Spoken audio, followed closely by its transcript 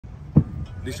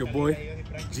This your boy,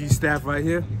 G Staff right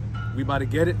here. We about to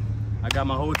get it. I got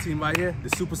my whole team right here. The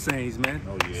Super Saiyans, man.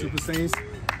 Oh, yeah. Super Saiyans,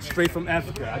 straight from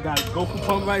Africa. I got Goku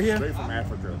Pump right here. Straight from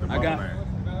Africa. The I got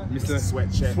motherland. Mr.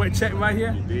 Sweat Check right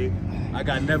here. You dig? I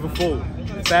got Never Fold.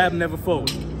 Fab Never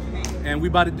Fold. And we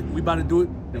about to do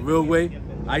it the real way.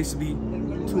 I used to be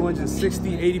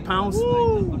 260, 80 pounds.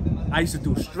 Woo! I used to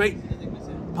do straight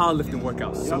powerlifting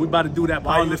workouts. Yep. So we about to do that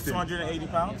powerlifting. 280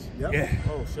 pounds? Yep. Yeah.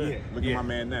 Oh shit. Yeah. Look at my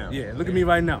man now. Yeah, look at me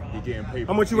right now. He getting paper.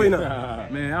 How much you weigh now?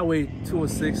 Man, I weigh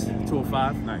 206,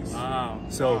 205. Nice.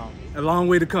 So a long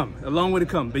way to come. A long way to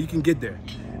come, but you can get there.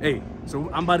 Hey, so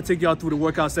I'm about to take y'all through the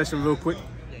workout session real quick.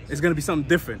 It's gonna be something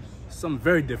different. Something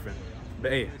very different.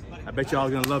 But hey, I bet y'all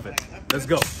gonna love it. Let's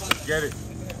go. Let's get it.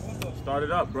 Start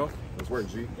it up, bro. Let's work,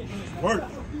 G. Work.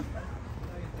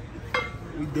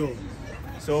 We do it.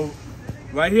 So,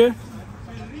 right here,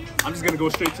 I'm just gonna go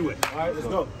straight to it. All right, let's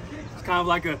go. It's kind of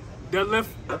like a deadlift.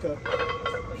 Okay.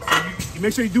 So you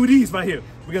make sure you do these right here.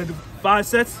 We're gonna do 5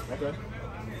 sets. Okay.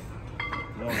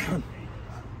 1,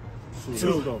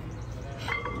 2,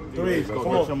 3. Come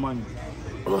on. Some money.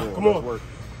 Come on. Let's work.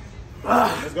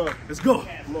 Let's go. Let's go.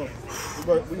 Come on.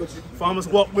 We with you. Farmers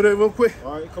walk with it real quick.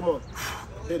 All right, come on.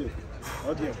 Hit it.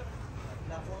 Again.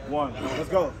 1. Let's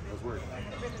go. Let's work.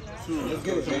 2. Let's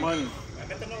get it. Some money.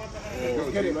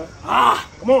 Let's get it, man.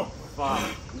 Come on.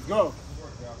 5. Let's go.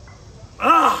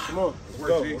 Come on. Let's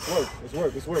go.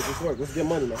 Let's work. Let's get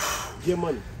money, man. Get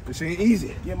money. This ain't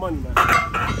easy. Get money, man.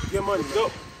 Get money.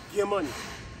 Go. Get money.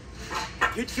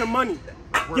 Get your money.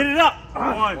 Get it up.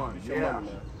 1. Get your money,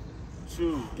 man.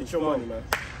 2. Get your money, man.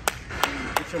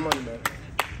 Get your money, man.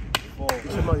 4.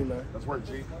 Get your money, man. Let's work,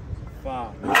 G.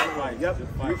 5. Yep.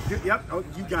 Yep. Oh,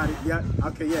 you got it. Yep.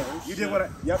 Okay. Yeah. You did what I.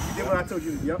 Yep. You did what I told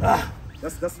you. Yep.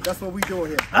 That's what we doing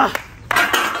here.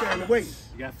 Carrying the weight.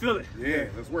 You gotta feel it. Yeah,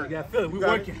 let's work. You gotta feel it. We You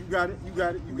got working. it. You got it. You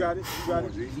got it. You got it. You got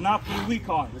it. G. It's not for the weak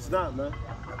heart. It's not, man.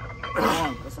 Come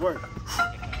on. Let's work.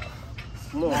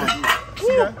 Come on.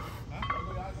 See that?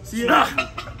 See it?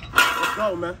 Let's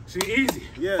go, man. She easy.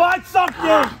 Yeah. Find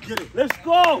something. Get it. Let's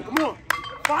go. Come on.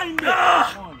 Find it.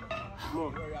 Come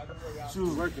on.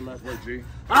 2. Working, man. Work, G. You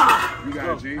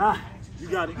got it, G. You got it. You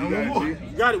got it, G.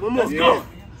 You got it. One more. Let's go.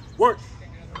 Work.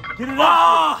 Get it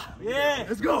up. Yeah.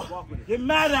 Let's go. Get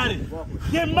mad at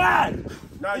it. Get mad.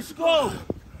 Nice. Let's go.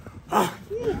 Let's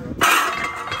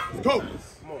go.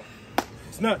 Come on.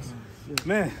 It's nuts.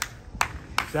 Man,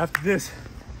 so after this,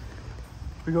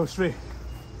 we go straight.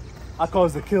 I call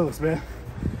it the killers, man.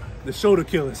 The shoulder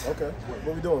killers. Okay.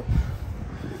 What we doing?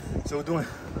 So we're doing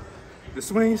the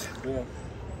swings Yeah.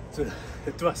 to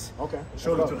the thrust. Okay.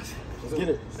 Shoulder Let's go. thrust. Let's get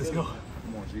it. Let's go.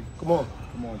 Come on, G. Come on.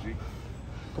 Come on, G.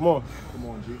 Come on. Come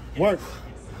on, G. Work.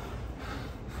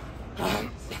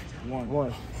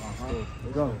 1.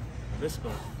 Let's go. Let's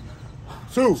go.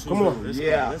 2. Come on.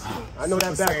 Yeah. I know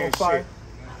that back on Super fire. Saiyan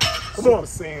Come Super on.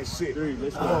 Saiyan shit. 3.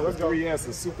 Let's go. Come on. Let's go. 3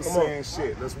 answers. Super Come on. Saiyan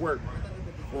shit. Let's work.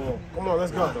 Come on.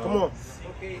 Let's go. Come on.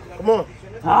 Come on.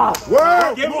 Get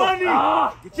Work. Come on. money.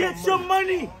 Get your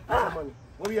money. Get your money.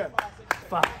 Where we at?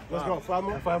 5. Let's go. 5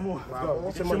 more. 5 more. Let's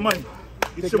go. Get your money.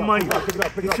 Get your money. Pick it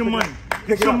up. Pick it Get up. your Pick it money. up.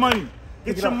 Get your money.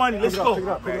 Get your money. Let's Pick it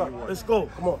go. up. Pick it up. Pick it up. Let's go.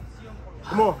 Come on.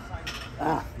 Come on.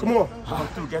 Come on. Come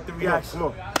through. Get the reaction. Come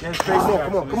on. Get Come on.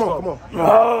 Come on. Come on. Come on.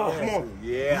 Come on.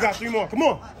 Yeah. You got 3 more. Come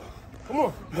on. Come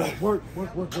on. Work.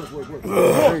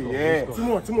 Yeah. 2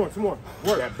 more. 2 more. 2 more.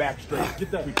 Work that back straight. Get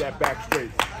that. Keep that back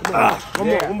straight. One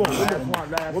more. One more.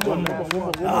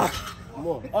 One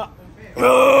more.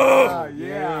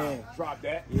 Yeah. Drop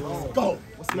that. Let's go.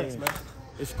 What's next, man?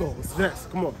 Let's go. What's next?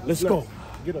 Come on. Let's go.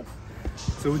 Get up.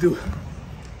 So we do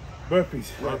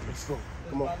burpees. Let's go.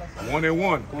 Come on. 1 and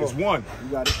 1. It's 1. You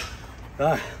got it.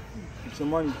 Get your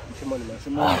money. Get your money, man. Get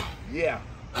your money. Yeah.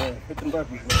 Yeah. Hit them burpees,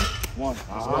 man. 1.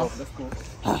 Let's go.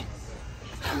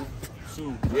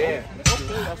 2. Yeah.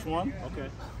 Okay, that's 1. Okay.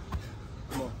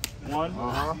 Come on. 1. Come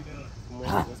on.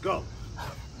 Let's go.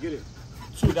 Get it.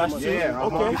 2. That's 2. Yeah.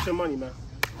 Okay. Get your money, man.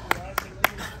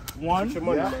 1. Get your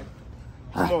money, man.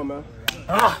 Come on, man.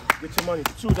 Get your money.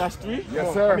 2. That's 3. Yes, How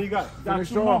many sir. you got? Finish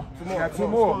 2 more. strong. Got 2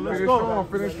 more. Let's Finish go. strong.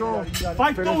 Finish strong.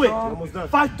 Fight Finish through strong. Almost done. it.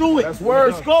 Fight through it. Let's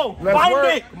work. Let's go. Let's Find work.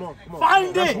 it. Come on. Come on.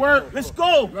 Find Let's it. work. Let's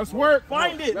go. Let's work.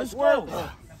 Find it. Let's go.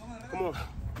 Come on.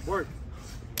 Work.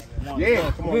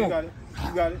 Yeah. Come on. You got it.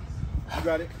 You got it. You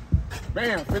got it.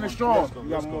 Bam. Finish strong. You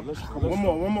got one more. One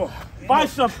more. One more. Find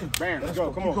something. Bam. Let's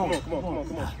go. Come on. Come on. Come on. Come on.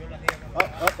 Come on.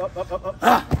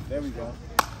 Up. There we go.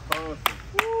 Perfect.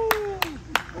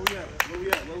 Where we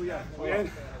at? Where we at?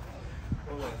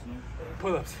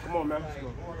 Pull-ups. Come on, man.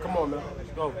 Come on, man. Let's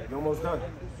go. You're almost done.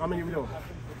 How many we doing?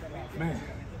 Man,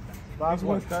 5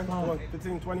 what?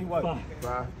 15, 20 what?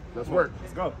 5. Let's work.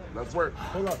 Let's go. Let's work.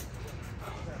 Hold up.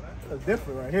 That's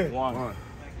different right here. 1.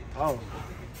 Oh.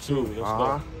 2. Let's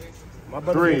go. My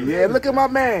brother 3. Yeah, look at my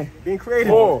man. being creative.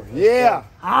 4. Yeah.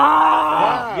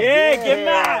 Get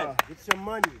mad. Get your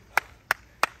money.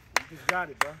 You just got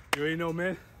it, bro. You ain't know,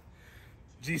 man.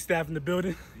 G-Staff in the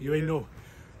building. You ain't know.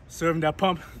 Serving that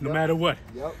pump no matter what.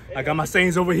 Yep. I got my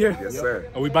sayings over here. Yes, sir.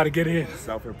 Are we about to get it in?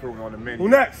 Self-improvement on the menu. Who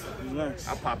next?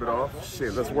 I pop it off.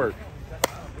 Shit, let's work.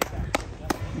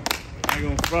 I ain't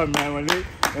gonna front, man.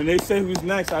 When they say who's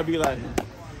next, I be like,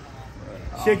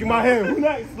 Shaking my hand. Who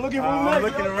next? Looking for who I'm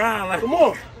next? looking around like, Come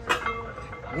on.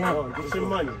 One. Get your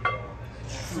money.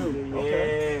 2.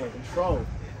 Okay. yeah. Control.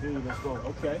 3. Let's go.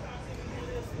 Okay.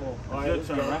 4. All right, Your let's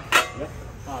turn, go. right? Yep.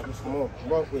 5. Let's come on.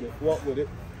 Walk with it. Walk with it.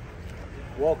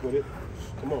 Walk with it.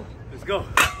 Come on. Let's go.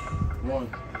 1.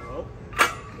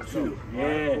 2.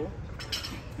 Yeah.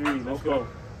 3. Let's go.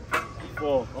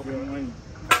 4. Okay.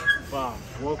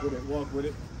 5. Walk with it. Walk with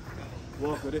it.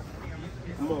 Walk with it.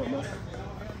 Come on, man.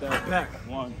 That back.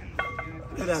 1.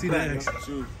 Look at that See back. that yo.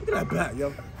 2. Look at that back, yo.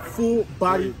 Full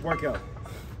body workout.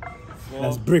 4.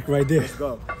 That's brick right there. Let's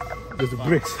go. There's the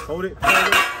bricks. Hold it.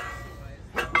 Hold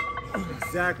it.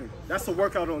 Exactly. That's a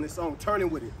workout on its own. Turning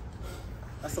with it.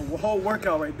 That's a whole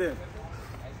workout right there.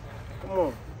 Come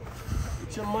on.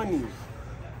 Get your money. 1.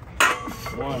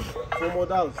 $4 more.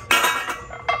 2.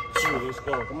 Let's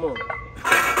go. Come on.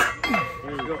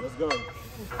 3. Let's go.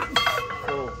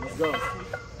 4. Let's go.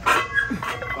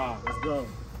 5. Let's go.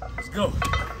 Let's go.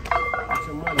 Get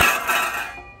your money.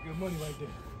 Good money right there.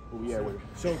 Who we at with it?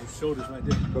 Shoulders right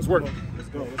there. Let's work. Let's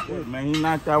go. Let's go. Man, he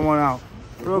knocked that one out.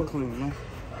 Real clean, man.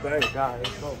 Bang. God,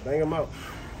 let's go. Bang him out.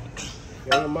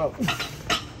 Bang him out.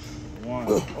 1.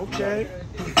 Okay.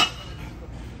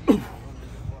 2.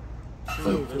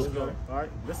 Let's go. All right.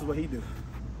 This is what he do.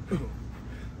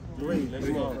 3. Let's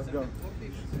go. Let's go.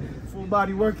 Full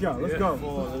body workout. Let's go.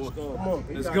 4. Let's go. Come on.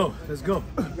 Let's go. Let's go.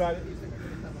 You got it.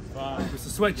 5. It's a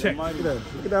sweat check. Look at that.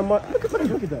 Look at that.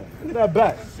 Look at that. Look at that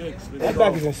back. 6. That Let's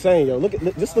back go. is insane, yo. Look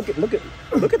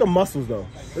at the muscles though.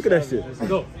 Look at that shit. Let's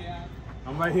go.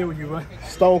 I'm right here with you, right?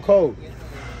 Stone cold.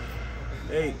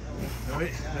 8.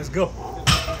 Let's go.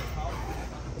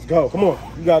 Let's go. Come on.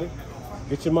 You got it.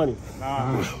 Get your money.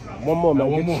 9. One more, man.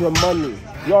 One Get more. your money.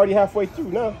 You already halfway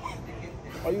through now.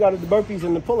 All you got is the burpees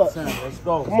and the pull-ups. 10. Let's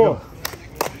go. Come on.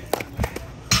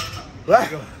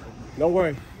 Don't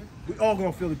worry. We all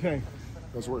gonna feel the pain.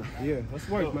 Let's work. Yeah, let's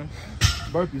work, man.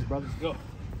 Burpees, brother. Go.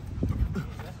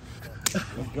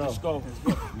 Let's go.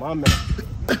 My man.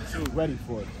 Ready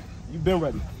for it. You've been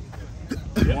ready. 1.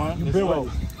 You've Let's been go.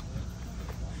 ready.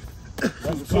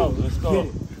 Let's go. Let's Get go.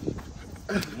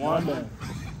 it. 1. man.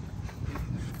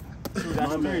 2.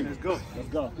 That's 3. Let's go. Let's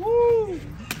go. 1.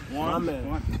 My man.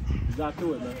 1. You got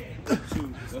through it, man.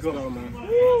 2. Let's go, man.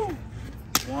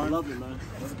 1. Love it, man.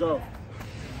 Let's go.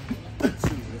 2.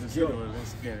 Let's get it.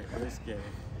 Let's get it. Let's get it.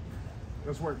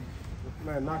 Let's work.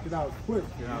 Man, knock it out quick.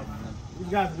 Get out, man. You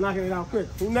guys knocking it out quick.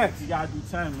 Who next? You gotta do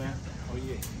 10, man. Oh,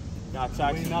 yeah. You gotta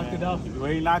tax We him, knocked man. it out.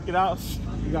 When he knocked it out,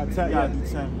 You got you tax. gotta do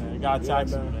 10, man. You gotta Yeah,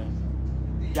 tax him, man.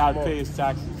 man. You gotta Come on. pay his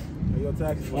taxes. Hey, your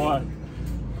taxes. 1.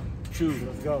 2.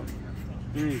 Let's go.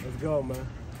 3. Let's go, man.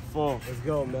 4. Let's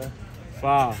go, man.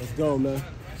 5. Let's go, man.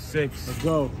 6. Let's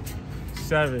go.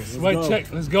 7. Sweat go.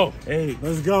 check. Let's go. 8.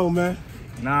 Let's go, man.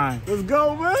 9. Let's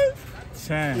go, man.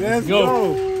 10. Let's go.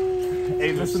 go.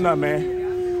 Hey, listen up,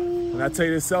 man. When I tell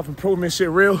you this self-improvement shit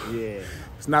real, Yeah.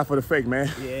 it's not for the fake,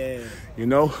 man. Yeah. You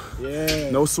know? Yeah.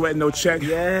 No sweat, no check.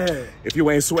 Yeah. If you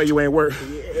ain't sweat, you ain't work.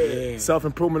 Yeah.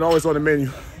 Self-improvement always on the menu.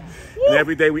 And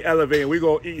every day we elevate and we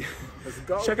gonna eat. Let's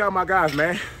go. Check out my guys,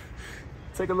 man.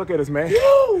 Take a look at us, man.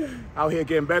 Woo. Out here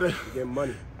getting better. Get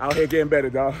money. Out here getting better,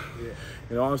 dog. Yeah.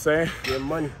 You know what I'm saying? Get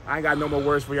money. I ain't got no more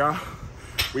words for y'all.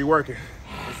 We working.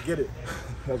 Let's get it.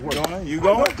 Let's work. You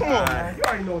going? Come on, man. You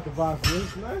already know what the vibe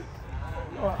is, man.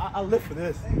 You know, I live for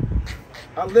this.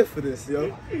 I live for this,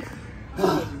 yo.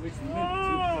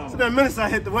 It's been minutes I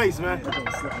hit the weights, man. 1.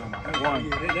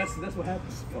 Yeah, that's what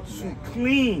happens.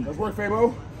 Clean. Let's work,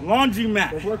 Fabo. Laundry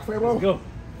mat. Let's work, Fabo. Go.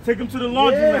 Take him to the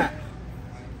laundry Yeah. mat.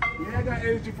 Yeah, I got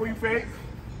energy for you, Fabe.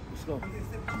 Let's go.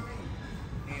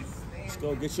 Let's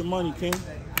go. Get your money, King.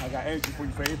 I got energy for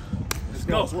you, Fabe. Let's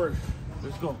go. Let's work.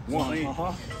 Let's go. 1.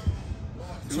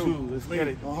 2. Let's get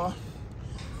it.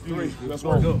 3. Let's Go.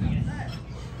 work.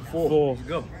 4. Let's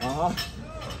go.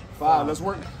 5. Let's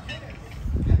work.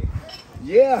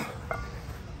 Yeah.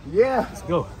 Yeah. Let's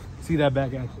go. See that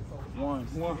back action.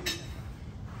 1.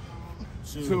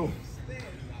 2.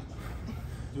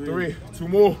 3. 2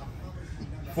 more.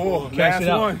 4. Cash Last it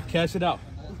out. one. Cash it out.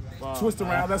 Twist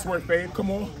around. Let's work, Fabe.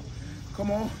 Come on.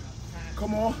 Come on.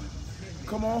 Come on.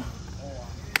 Come on.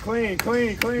 Clean,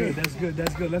 clean, clean. Good, that's good,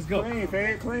 that's good. Let's go. Clean,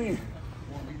 fade, clean.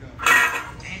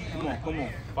 Come on.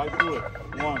 Fight through it.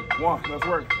 One. Let's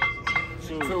work.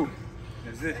 Two.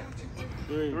 That's it.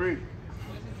 Three.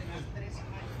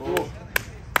 4.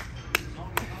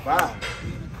 5.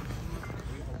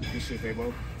 Good shit,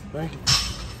 Fabo. Thank you.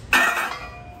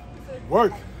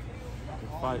 Work.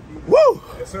 Fight. Woo!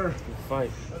 Yes, sir. Fight.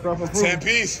 10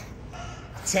 piece.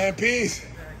 10 piece.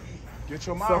 Get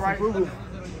your mind right. All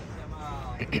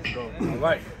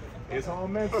right. It's all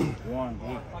mental. One.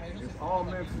 It's all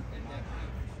mental.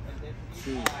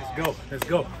 Let's go. Let's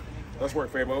go. Let's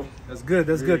work, Fabo. That's good.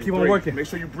 That's good. Keep on 3. working. Make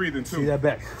sure you're breathing too. See that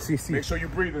back. See. Make sure you're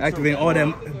breathing Activating too. all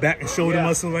that back and shoulder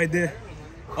muscle right there.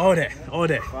 All that.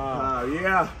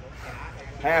 Yeah.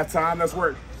 Halftime. Let's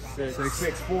work. 6.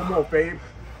 4 more, babe.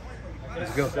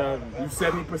 Let's go. 7. You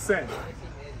 70%.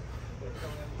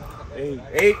 8.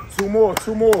 8. 2 more.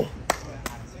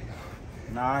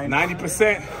 9.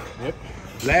 90%. Yep.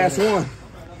 Last one.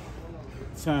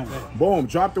 10. Boom.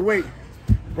 Drop the weight.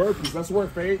 Burpees. Let's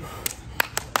work, Fade.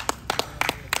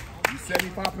 You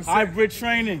 75%. Hybrid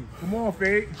training. Come on,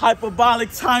 Fade.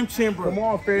 Hyperbolic time chamber. Come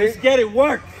on, Fade. Let's get it.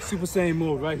 Work. Super Saiyan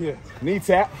move right here. Knee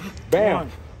tap. Bam.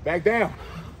 1. Back down.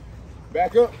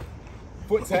 Back up.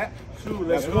 Foot tap. 2.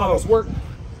 Let's That's go. 1. Let's work.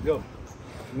 Go.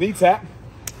 Knee tap.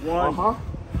 1.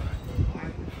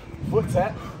 Foot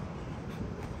tap.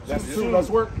 That's 2. Let's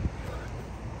work.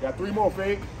 Got 3 more,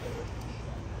 Fade.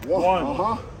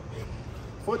 1.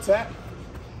 Foot tap.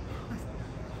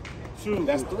 2.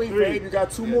 That's 3, Fade. You got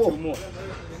 2 more. 2 more.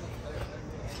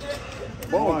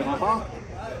 Boom.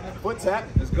 Foot tap.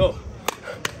 Let's go.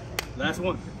 Last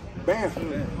one. Bam.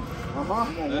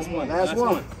 Last one. Last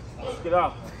one. Let's get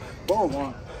out. Boom.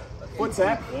 1. Foot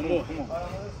tap. 1 more. Come on.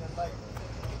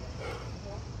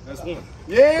 Last one.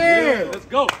 Yeah. Let's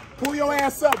go. Pull your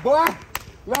ass up, boy.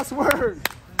 Let's work.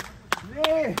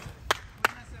 Yeah.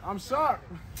 I'm sharp.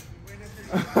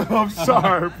 I'm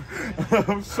sharp.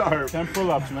 I'm sharp. 10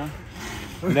 pull-ups, man.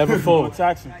 Never fold.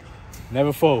 Taxing.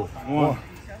 Never fold. 1.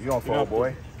 You don't fold,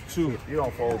 boy. 2. You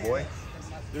don't fold, boy.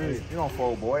 3. You don't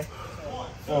fold, boy.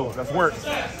 4. Let's work.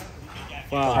 5.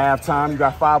 Halftime, you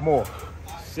got 5 more.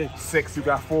 6. 6, you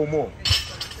got 4 more.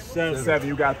 7. 7,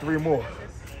 you got 3 more.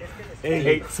 8.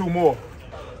 8, 2 more.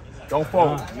 Don't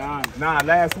fold. 9. 9,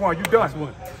 last one. You done.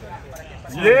 One.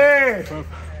 Yeah.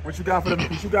 What you got for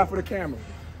the camera?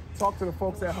 Talk to the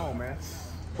folks at home, man.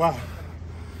 Wow.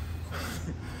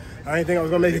 I didn't think I was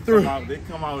gonna make it through. They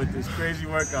come out with this crazy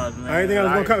workouts, man. I didn't think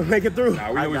I was gonna make it through.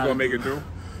 Nah, we always gonna make it through.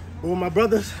 But with my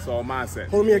brothers It's all mindset.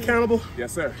 holding me accountable,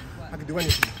 Yes, sir. I can do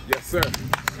anything. Yes, sir.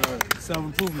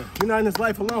 Self-improvement. You're not in this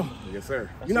life alone. Yes, sir.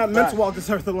 You're not meant to walk this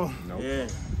earth alone. Yeah.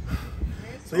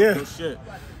 So yeah, Good shit.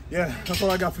 that's all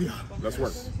I got for y'all. Let's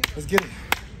work. Let's get it.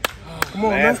 Come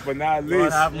on, Last man. but not Lord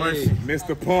least, have mercy.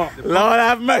 Mr. Pump. Lord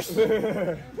have mercy.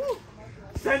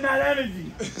 Send that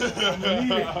energy.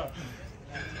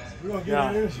 We're gonna get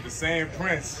that energy. The same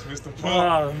Prince, Mr. Pump.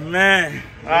 Oh, man.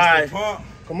 All Mr. right. Pump.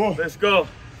 Come on, Let's go.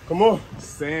 come on.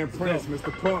 Same Prince,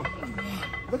 Mr. Pump.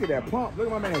 Look at that pump. Look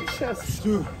at my man's chest.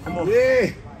 2. Come on.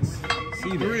 Yeah.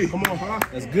 See that. 3. Come on, huh?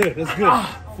 That's good. That's good.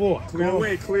 4. Clear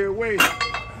way, clear way.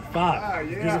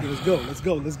 5. Yeah. Let's go. Let's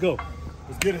go. Let's go.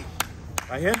 Let's get it.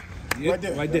 Right here? Yeah, Right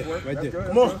there. Right there. Work. Right That's there. good.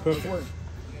 Come on. That's good.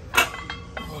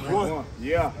 One.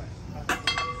 Yeah.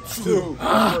 2.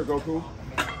 Let's work, Goku.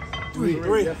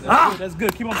 3. That's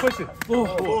good. Keep on pushing.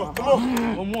 4. 4. Come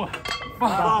on. One more. 5.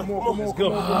 Come on, Let's go.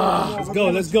 Let's go.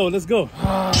 Let's go. Let's go.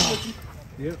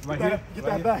 Yeah, right here. Get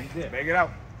that back. Bang it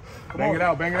out. Bang it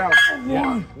out. Bang it out.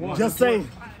 One. Just saying.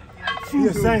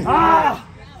 Just saying.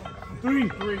 3.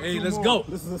 Hey, let's go.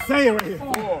 This is a saying right here.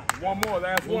 4. One more.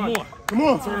 Last one. One more. Come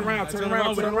on. Turn around. Turn Turn around.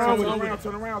 around Turn with it. around. Turn Turn around around.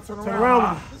 Turn around. Turn around. Turn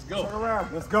around. Let's go. Turn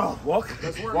around. Let's go. Walk.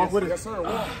 Let's work. Walk with it. Yes, sir.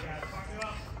 Walk.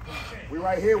 We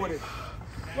right here with it.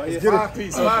 Right here. Get it. 5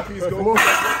 piece. 5 piece. Come Go. on.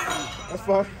 That's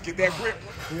fine. Get that grip.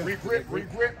 Re-grip.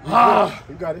 Re-grip.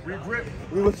 You got it. Re-grip.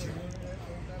 We with you.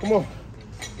 Come on.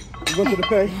 We go to the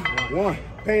pay. 1.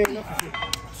 Pay ain't nothing.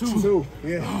 2.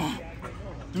 Yeah.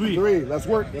 3. Let's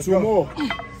work. 2 more.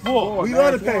 4. We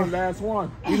love the Last one. pay. Last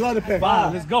one. We love the pay.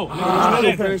 5. Let's go.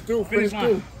 Finish through. Finish line.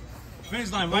 through.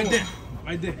 Finish line. Right there.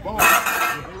 Right there. Boom.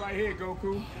 Stay right here,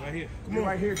 Goku. Right here. Come on.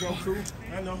 Right here, Goku.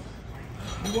 I know.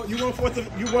 You want fourth done.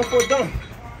 You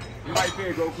right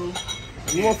there,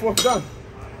 Goku. You want fourth done.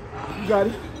 You got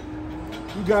it.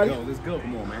 You got it. Let's go.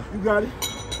 Come on, man. You got it.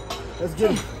 Let's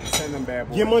get it. Send them bad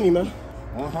boys. Get money, man.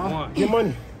 One. Get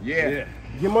money. Yeah.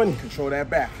 Get money. Control that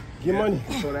back. Get money.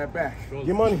 Control that back.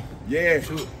 Get money. Yeah.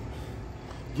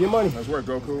 Get money. Let's work,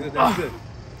 Goku. That's good.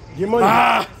 Get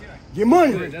money. Get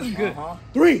money. That's good.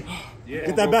 3. Yeah.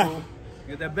 Get that back.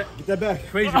 Get that back. Get that back.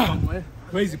 Crazy pump, man.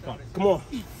 Crazy pump. Come on.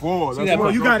 4. See that Come on,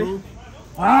 pump? You got it.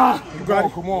 You got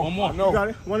it. Come on. One more. I know. You got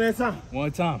it. One at a time. One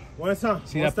at a time. One at a time.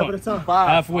 See One that step pump? at a time. 5.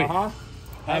 Halfway. Uh-huh.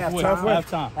 Halfway. Halfway. Half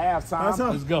time. Half-time.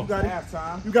 Let's go. You got it.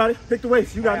 Half-time. You got it. Pick the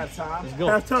weights. You got it. Half-time. Let's go.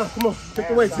 Half time. Come on. Pick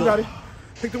the weights. You got it.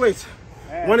 Pick the weights.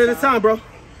 One at a time, bro.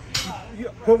 You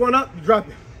put one up, you drop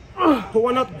it. Put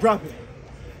one up, drop it.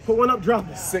 Put one up, drop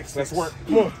it. 6. Let's work.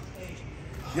 Come on.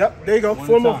 Yep, there you go. One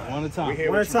 4 at a more. time. One at a time. We here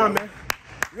One at with a you, time, bro. man.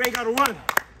 You ain't got to run.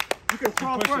 You can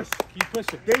crawl Push it. first. Keep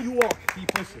pushing. Then you walk.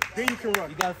 Keep pushing. Then you can run.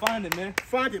 You gotta find it, man.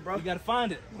 Find it, bro. You gotta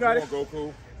find it. You got it. Come on,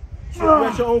 Goku. You're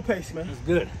at your own pace, man. It's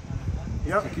good.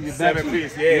 Yep. Keep your back. 7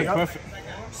 piece. Yeah. Perfect.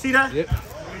 See that? Yep.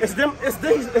 It's them.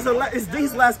 It's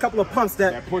these last couple of pumps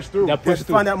that That push through. That push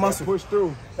through. find that muscle. Push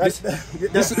thugh. This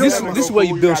This is where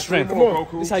you build strength. Come on,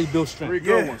 Goku. This is how you build 3 strength.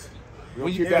 good Yeah. ones. We're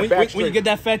When gonna you, keep that when, back when straight. you get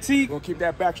that fatigue, We're gonna keep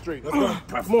that back straight. Come on.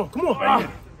 Come on.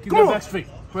 keep Come that on. back straight.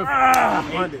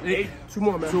 Perfect. Find it. 8. 2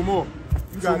 more, man. 2 more.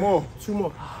 You 2 got it. more. 2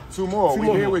 more. 2 more. Two We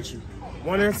more. here with you.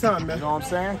 One at a time, man. You know what I'm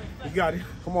saying? You got it.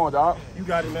 Come on, dog. You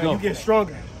got it, man. Go. You getting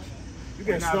stronger. You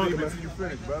getting We're not stronger, leaving man. till you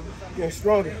finish, brother. You getting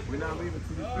stronger. We're not leaving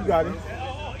till you You got it.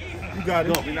 You got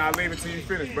it. We're not leaving till you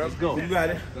finish, brother. Go. You got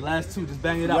it. The last 2, just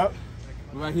bang it Yep. out.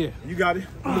 Right here. You got it.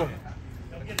 Come on.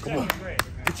 Come on.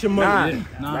 Get your money. 9.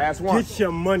 Nah. Last one. Get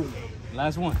your money.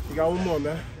 Last one. You got one more,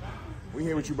 man. We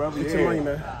here with you, brother. Get your money,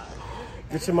 man.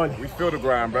 Get your money. We feel the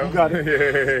grind, bro. You got it.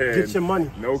 Yeah. Get your money.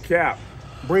 No cap.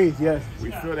 Breathe, yes.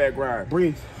 We feel that grind.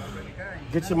 Breathe.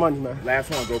 Get your money, man. Last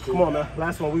one, Goku. Come on, man.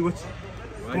 Last one. We with you.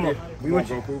 Come on. We Come on, with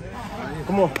you. Goku.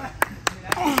 Come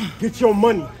on. Get your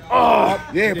money.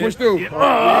 Yeah, push through.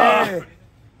 Yeah.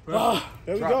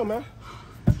 There we go, man.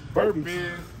 Burpees.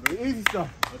 Biz. The easy stuff.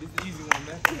 This is the easy one,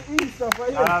 man. The easy stuff right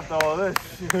here. After all this.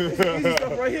 Easy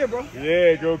stuff right here, bro.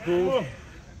 Yeah, Goku.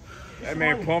 That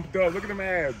man pumped up. Look at him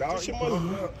ass, dog. Get your money,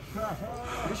 man.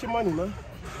 Get your money, man.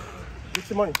 Get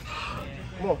your money.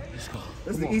 Come on. This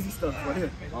is the easy stuff right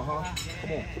here. Uh-huh.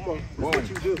 Come on. This is Boom. what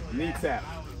you do. Knee tap.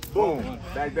 Boom.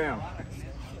 Back down.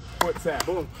 Foot tap.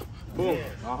 Boom. Boom.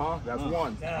 Uh-huh. That's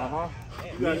 1. Uh-huh.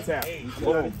 got Knee it. tap. got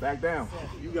Boom. it. Back down.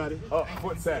 You got it. Up.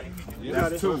 Foot tap. got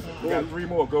That's it. 2. You got 3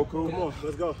 more, Goku. Come on.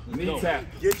 Let's go. Knee tap.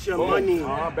 Get your Boom. money.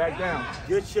 Uh-huh. Back down.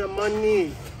 Get your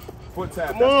money. Foot tap.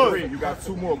 Come That's on. 3. You got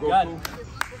 2 more, Got Goku.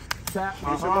 Tap.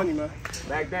 Get your money, man.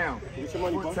 Back down. Get your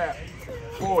money, Foot bro. tap.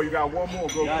 4. You got 1 more,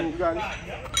 Goku. You got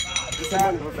it.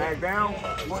 Tap. Back down.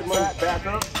 Foot tap. Back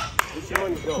up. Get your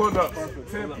money. Pull up.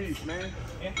 10 piece, man.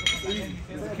 Easy.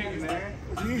 Man.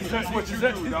 That's what you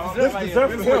do, dog. This dessert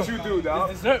This for what him. you do, dog.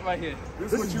 Dessert right here.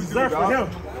 This what you do, Dessert for dog.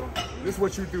 him. This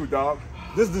what you do, dog.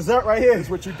 This dessert right here. This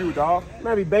what you do, dog.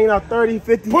 Man, be banging out 30,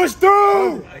 50. Push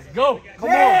through. Let's go.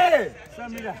 Yeah.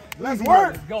 Send me that. Let's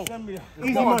work. Let's go.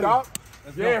 Easy Come on, money. dog.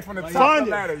 Yeah, from the top Find of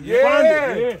the it. ladder. Find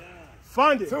Yeah. it.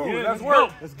 Find it. 2. Yeah, Let's let's work.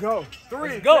 go. Let's go.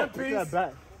 3. go. 10 Look at piece. that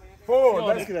back. 4. Look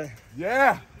Let's. at that.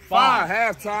 Yeah. 5.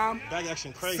 Halftime. Back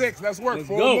action crazy. 6. Let's work. Let's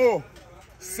 4 go. more.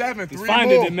 7. 3 He's more.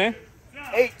 finding it, man.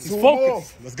 8. 2 He's more.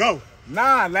 focused. Let's go.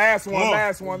 9. Last one. Come on.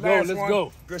 Last one. Let's go, Last let's one.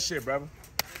 go. Good shit, brother.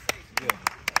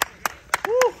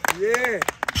 Woo. Yeah.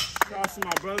 Shout out to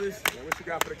my brothers. Yeah, what you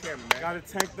got for the camera, man? Gotta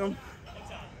thank them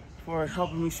for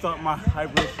helping me start my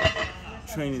hybrid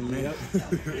training, man.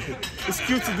 It's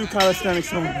cute to do calisthenics,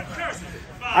 so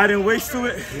I didn't waste to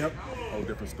it. Yep. Whole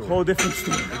different story. Whole different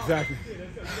story. Exactly.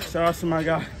 Shout out to my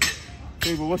guy.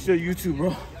 Fable, what's your YouTube,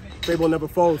 bro? Fable Never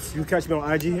Folds. You can catch me on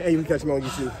IG and you can catch me on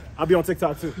YouTube. I'll be on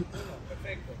TikTok too.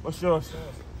 What's yours?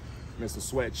 Mr.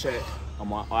 Sweat Check.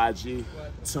 I'm on IG.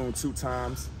 Tune 2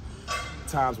 times.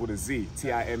 Times with a Z.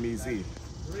 Timez.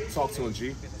 Talk to him,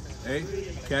 G. Hey,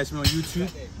 catch me on YouTube,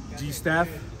 G Staff.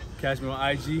 Catch me on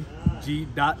IG,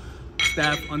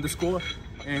 G.staff_.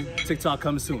 And TikTok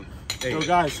coming soon. Hey. Yo,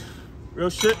 guys, real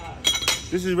shit.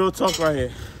 This is real talk right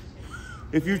here.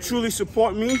 If you truly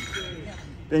support me,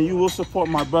 then you will support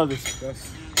my brothers.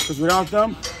 Because without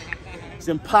them, it's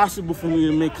impossible for me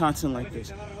to make content like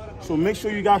this. So make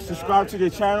sure you guys subscribe to their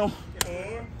channel.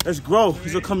 Let's grow.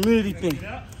 It's a community thing.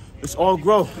 Let's all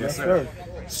grow. Yes, sir.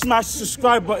 Smash the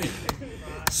subscribe button.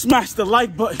 Smash the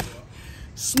like button.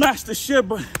 Smash the share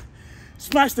button.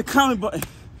 Smash the comment button.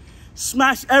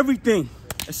 Smash everything.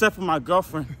 Except for my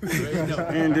girlfriend.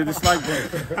 And the dislike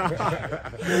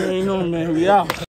button. You know, man. We out.